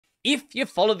If you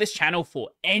follow this channel for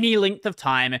any length of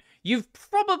time, you've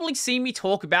probably seen me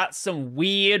talk about some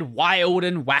weird, wild,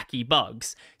 and wacky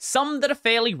bugs. Some that are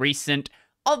fairly recent,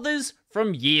 others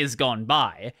from years gone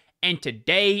by. And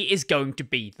today is going to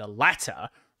be the latter,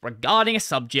 regarding a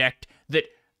subject that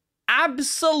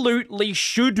absolutely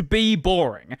should be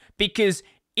boring, because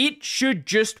it should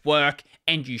just work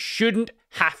and you shouldn't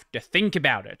have to think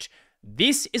about it.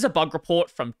 This is a bug report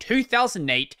from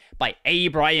 2008 by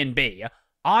Brian B.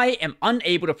 I am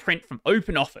unable to print from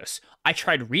OpenOffice. I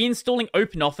tried reinstalling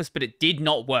OpenOffice, but it did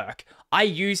not work. I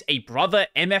use a Brother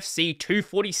MFC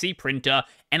 240C printer,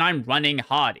 and I'm running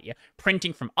Hardy.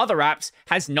 Printing from other apps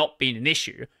has not been an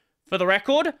issue. For the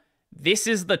record, this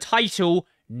is the title,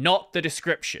 not the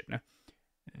description.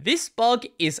 This bug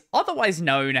is otherwise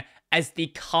known as the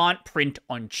can't print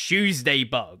on Tuesday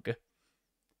bug.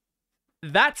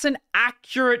 That's an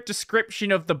accurate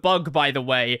description of the bug, by the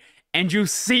way, and you'll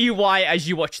see why as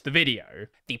you watch the video.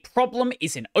 The problem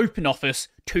is in OpenOffice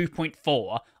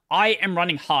 2.4. I am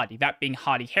running Hardy, that being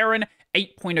Hardy Heron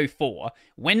 8.04.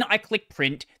 When I click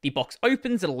print, the box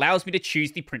opens and allows me to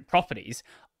choose the print properties.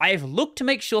 I have looked to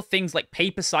make sure things like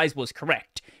paper size was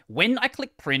correct. When I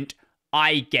click print,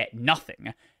 I get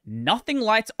nothing. Nothing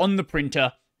lights on the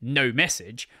printer, no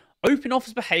message.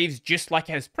 OpenOffice behaves just like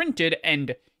it has printed,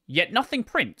 and yet nothing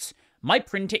prints. My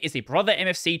printer is a Brother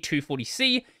MFC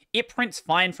 240C. It prints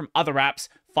fine from other apps,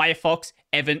 Firefox,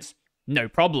 Events, no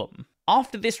problem.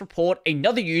 After this report,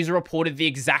 another user reported the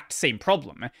exact same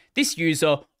problem. This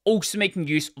user also making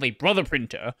use of a Brother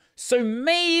printer, so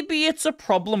maybe it's a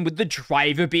problem with the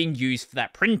driver being used for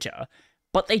that printer.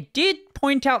 But they did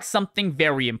point out something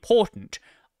very important.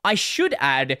 I should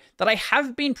add that I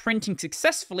have been printing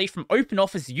successfully from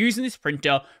OpenOffice using this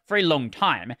printer for a long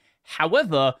time.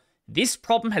 However, this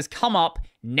problem has come up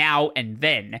now and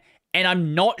then, and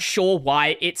I'm not sure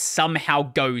why it somehow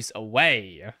goes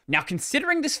away. Now,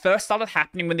 considering this first started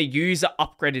happening when the user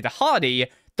upgraded to Hardy,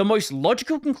 the most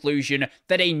logical conclusion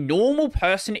that a normal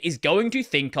person is going to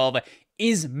think of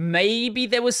is maybe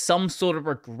there was some sort of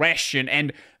regression,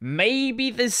 and maybe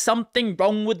there's something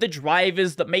wrong with the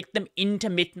drivers that make them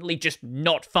intermittently just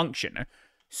not function.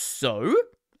 So,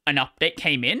 an update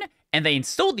came in, and they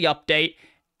installed the update,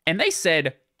 and they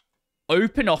said,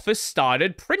 OpenOffice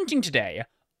started printing today.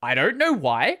 I don't know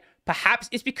why. Perhaps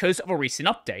it's because of a recent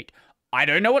update. I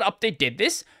don't know what update did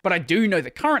this, but I do know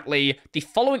that currently, the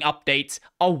following updates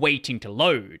are waiting to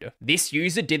load. This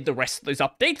user did the rest of those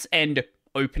updates, and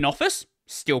OpenOffice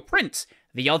still prints.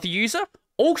 The other user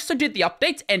also did the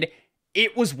updates, and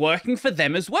it was working for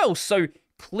them as well. So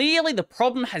clearly the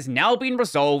problem has now been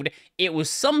resolved. It was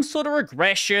some sort of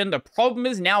regression. The problem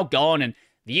is now gone, and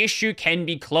the issue can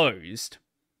be closed.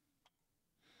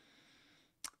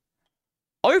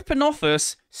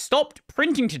 OpenOffice stopped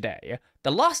printing today.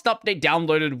 The last update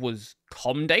downloaded was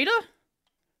Comdata?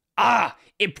 Ah,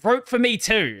 it broke for me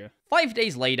too. 5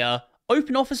 days later,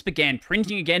 OpenOffice began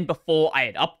printing again before I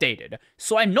had updated,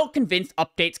 so I'm not convinced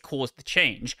updates caused the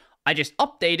change. I just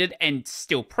updated and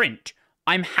still print.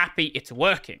 I'm happy it's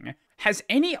working. Has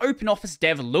any OpenOffice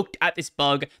dev looked at this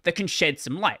bug that can shed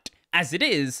some light? As it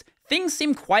is, things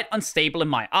seem quite unstable in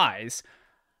my eyes.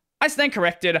 I stand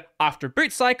corrected. After a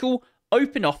boot cycle,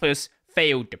 OpenOffice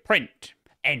failed to print.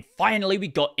 And finally we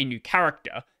got a new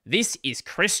character. This is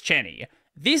Chris Cheney.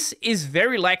 This is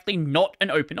very likely not an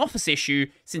OpenOffice issue,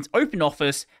 since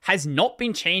OpenOffice has not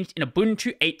been changed in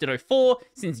Ubuntu 8.04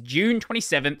 since June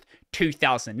 27th,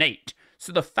 2008.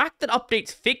 So the fact that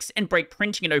updates fix and break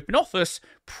printing in OpenOffice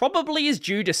probably is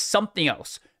due to something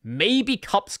else. Maybe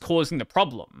cups causing the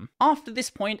problem. After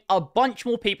this point, a bunch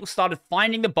more people started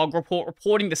finding the bug report,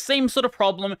 reporting the same sort of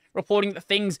problem, reporting that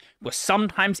things were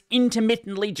sometimes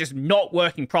intermittently just not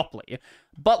working properly.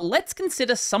 But let's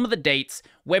consider some of the dates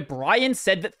where Brian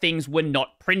said that things were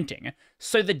not printing.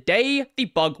 So the day the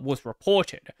bug was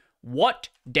reported. What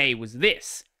day was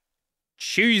this?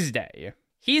 Tuesday.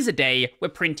 Here's a day where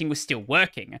printing was still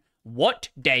working. What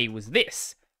day was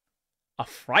this? A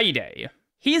Friday.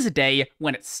 Here's a day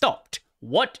when it stopped.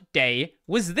 What day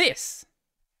was this?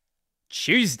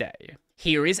 Tuesday.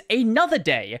 Here is another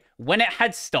day when it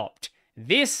had stopped.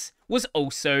 This was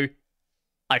also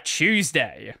a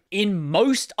Tuesday. In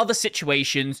most other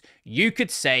situations, you could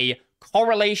say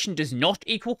correlation does not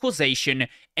equal causation,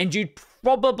 and you'd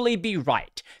probably be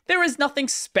right. There is nothing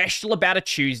special about a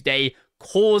Tuesday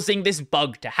causing this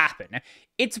bug to happen.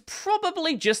 It's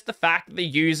probably just the fact that the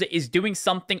user is doing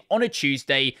something on a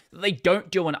Tuesday that they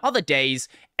don't do on other days,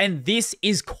 and this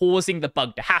is causing the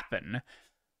bug to happen.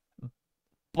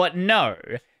 But no,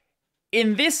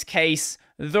 In this case,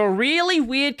 the really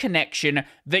weird connection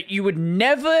that you would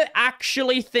never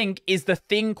actually think is the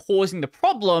thing causing the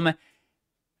problem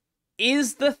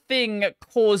is the thing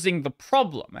causing the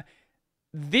problem.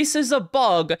 This is a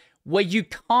bug where you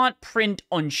can't print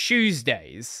on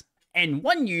Tuesdays. And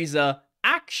one user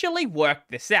actually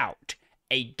worked this out.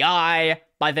 A guy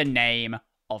by the name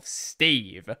of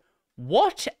Steve.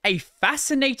 What a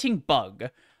fascinating bug.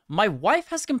 My wife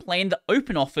has complained that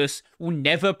OpenOffice will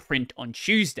never print on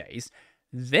Tuesdays.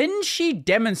 Then she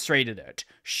demonstrated it.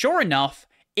 Sure enough,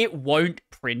 it won't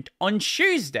print on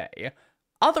Tuesday.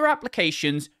 Other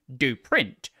applications do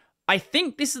print. I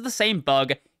think this is the same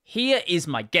bug. Here is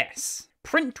my guess.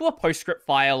 Print to a PostScript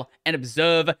file and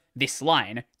observe this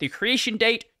line. The creation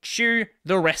date, chew,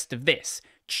 the rest of this.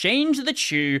 Change the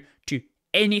chew to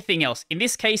anything else. In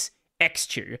this case,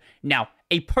 xchew. Now,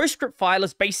 a PostScript file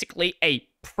is basically a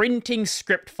printing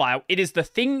script file. It is the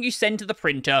thing you send to the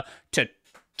printer to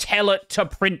tell it to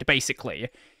print, basically.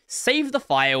 Save the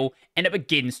file, and it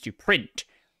begins to print.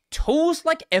 Tools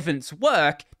like Events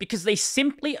work because they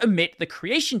simply omit the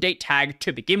creation date tag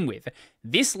to begin with.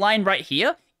 This line right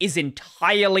here is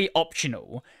entirely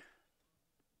optional.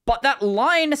 But that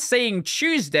line saying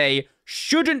Tuesday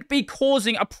shouldn't be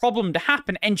causing a problem to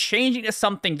happen, and changing to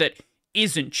something that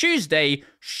isn't Tuesday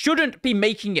shouldn't be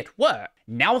making it work.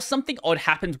 Now something odd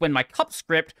happens when my cup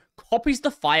script copies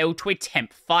the file to a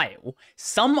temp file.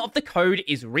 Some of the code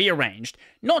is rearranged,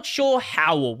 not sure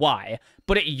how or why,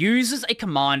 but it uses a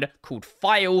command called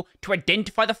file to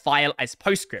identify the file as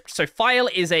PostScript. So file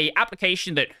is a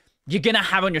application that you're gonna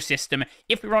have on your system.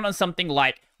 If we run on something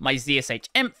like my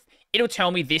ZSH-env, it'll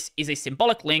tell me this is a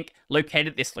symbolic link located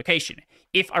at this location.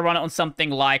 If I run it on something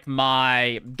like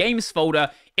my games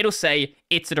folder, it'll say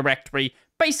it's a directory.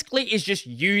 Basically, is just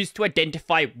used to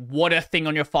identify what a thing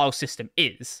on your file system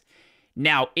is.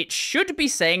 Now, it should be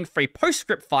saying for a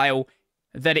PostScript file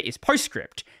that it is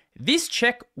PostScript. This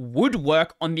check would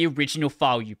work on the original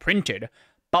file you printed,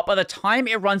 but by the time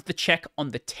it runs the check on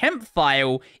the temp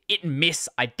file, it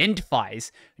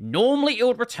misidentifies. Normally, it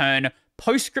would return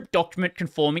PostScript document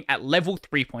conforming at level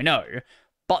 3.0,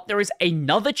 but there is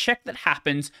another check that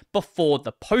happens before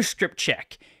the PostScript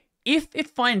check. If it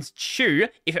finds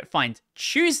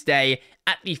Tuesday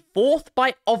at the 4th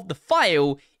byte of the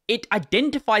file, it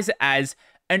identifies it as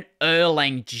an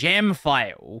Erlang gem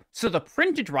file. So the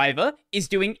printer driver is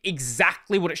doing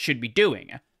exactly what it should be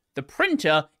doing. The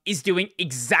printer is doing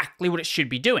exactly what it should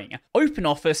be doing.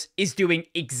 OpenOffice is doing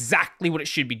exactly what it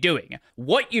should be doing.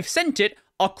 What you've sent it,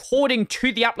 according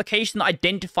to the application that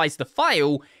identifies the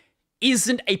file,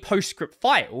 isn't a PostScript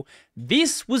file.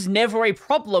 This was never a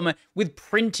problem with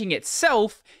printing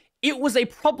itself. It was a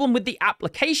problem with the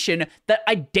application that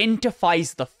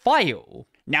identifies the file.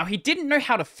 Now, he didn't know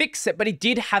how to fix it, but he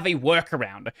did have a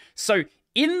workaround. So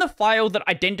in the file that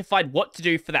identified what to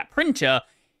do for that printer,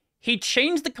 he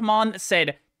changed the command that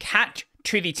said cat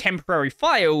to the temporary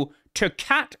file to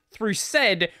cat through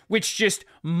sed, which just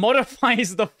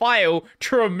modifies the file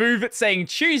to remove it saying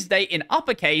Tuesday in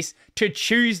uppercase to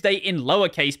Tuesday in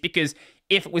lowercase, because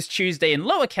if it was Tuesday in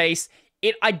lowercase,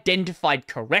 it identified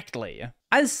correctly.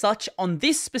 As such, on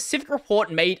this specific report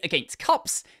made against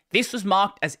cups, this was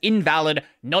marked as invalid,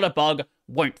 not a bug,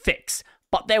 won't fix.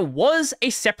 But there was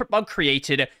a separate bug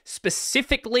created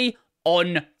specifically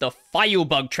on the file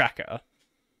bug tracker.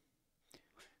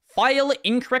 File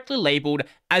incorrectly labeled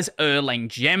as Erlang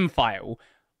gem file.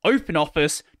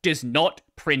 OpenOffice does not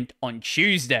print on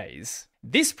Tuesdays.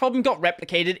 This problem got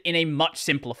replicated in a much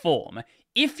simpler form.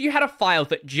 If you had a file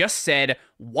that just said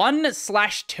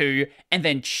 1/2 and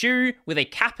then chew with a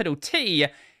capital T,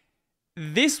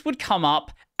 this would come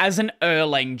up as an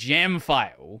Erlang gem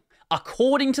file.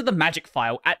 According to the magic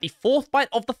file, at the 4th byte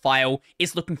of the file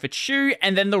is looking for chew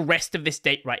and then the rest of this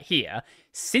date right here.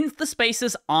 Since the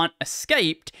spaces aren't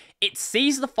escaped, it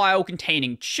sees the file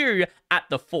containing chew at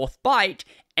the 4th byte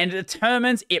and it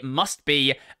determines it must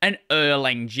be an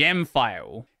Erlang gem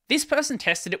file. This person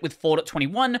tested it with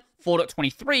 4.21,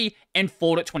 4.23, and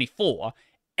 4.24,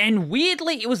 and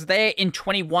weirdly it was there in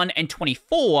 21 and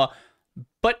 24,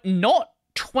 but not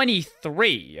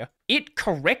 23. It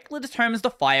correctly determines the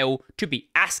file to be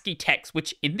ASCII text,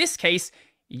 which in this case,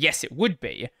 yes, it would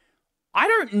be. I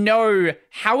don't know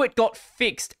how it got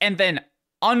fixed and then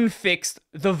unfixed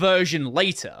the version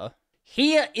later.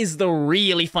 Here is the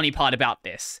really funny part about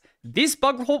this. This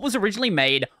bug report was originally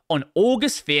made on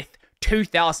August 5th,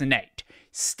 2008.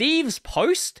 Steve's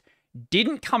post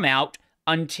didn't come out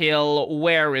until,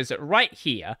 where is it? Right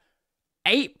here.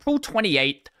 April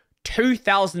 28th,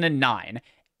 2009.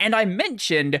 And I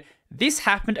mentioned this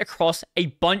happened across a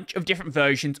bunch of different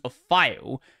versions of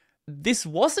file. this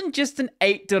wasn't just an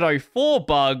 8.04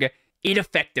 bug, it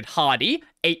affected Hardy,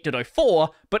 8.04,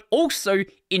 but also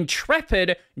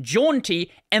Intrepid,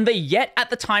 Jaunty, and the yet at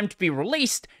the time to be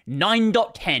released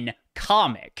 9.10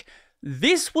 Karmic.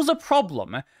 This was a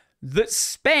problem that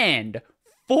spanned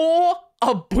 4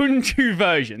 Ubuntu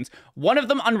versions, one of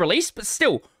them unreleased, but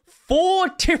still 4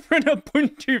 different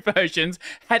Ubuntu versions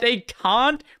had a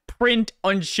can't print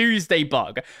on Tuesday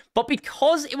bug. But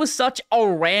because it was such a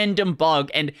random bug,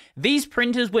 and these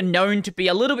printers were known to be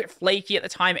a little bit flaky at the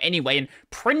time anyway, and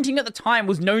printing at the time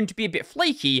was known to be a bit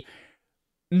flaky,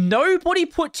 nobody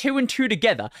put 2 and 2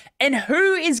 together. And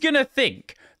who is gonna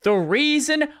think the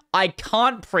reason I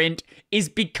can't print is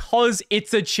because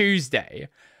it's a Tuesday?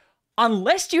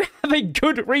 Unless you have a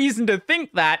good reason to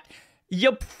think that,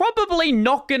 you're probably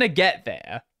not gonna get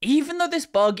there. Even though this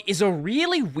bug is a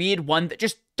really weird one that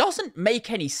just doesn't make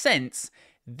any sense,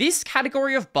 this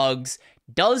category of bugs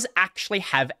does actually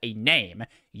have a name.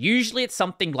 Usually it's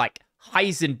something like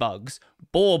Heisenbugs,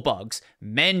 Bohr bugs,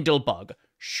 Mendel bug,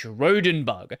 Schroden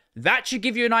bug. That should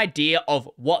give you an idea of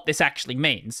what this actually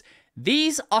means.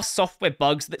 These are software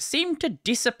bugs that seem to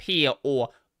disappear or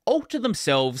alter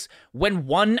themselves when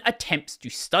one attempts to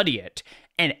study it.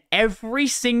 And every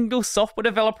single software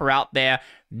developer out there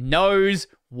knows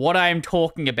what I am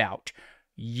talking about.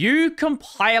 You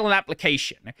compile an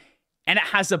application and it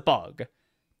has a bug.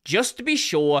 Just to be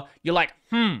sure, you're like,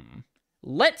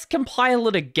 let's compile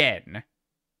it again.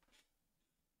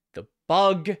 The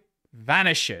bug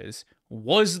vanishes.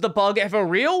 Was the bug ever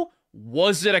real?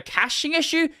 Was it a caching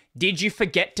issue? Did you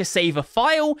forget to save a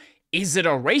file? Is it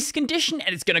a race condition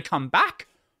and it's going to come back?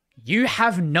 You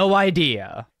have no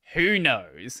idea. Who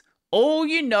knows? All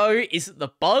you know is that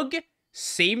the bug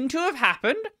seemed to have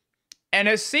happened and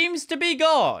it seems to be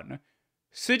gone.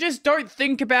 So just don't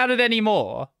think about it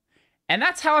anymore. And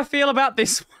that's how I feel about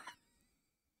this one.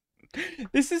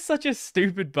 This is such a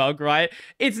stupid bug, right?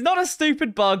 It's not a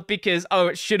stupid bug because, oh,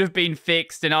 it should have been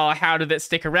fixed and, oh, how did it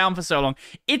stick around for so long?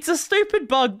 It's a stupid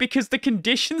bug because the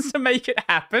conditions to make it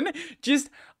happen just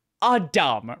are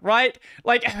dumb, right?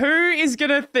 Like, who is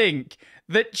gonna think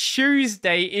that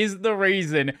Tuesday is the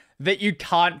reason that you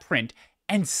can't print?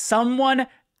 And someone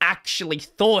actually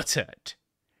thought it.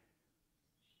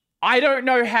 I don't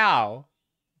know how,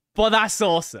 but that's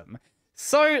awesome.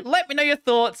 So let me know your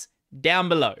thoughts down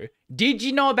below. Did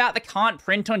you know about the can't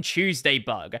print on Tuesday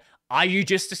bug? Are you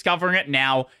just discovering it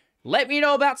now? Let me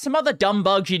know about some other dumb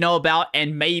bugs you know about,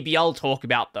 and maybe I'll talk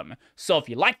about them. So if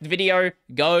you liked the video,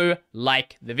 go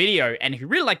like the video. And if you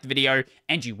really like the video,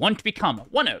 and you want to become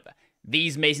one of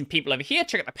these amazing people over here,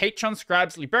 check out the Patreon,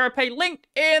 Scribes, LiberaPay, linked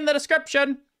in the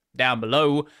description down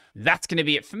below. That's going to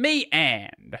be it for me,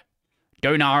 and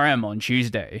don't RM on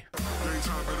Tuesday.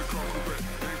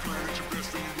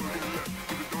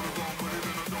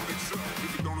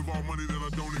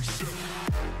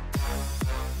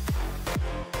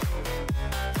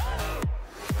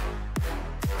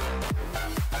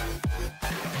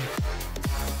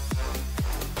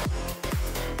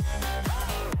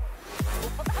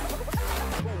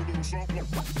 Something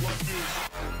like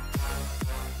this.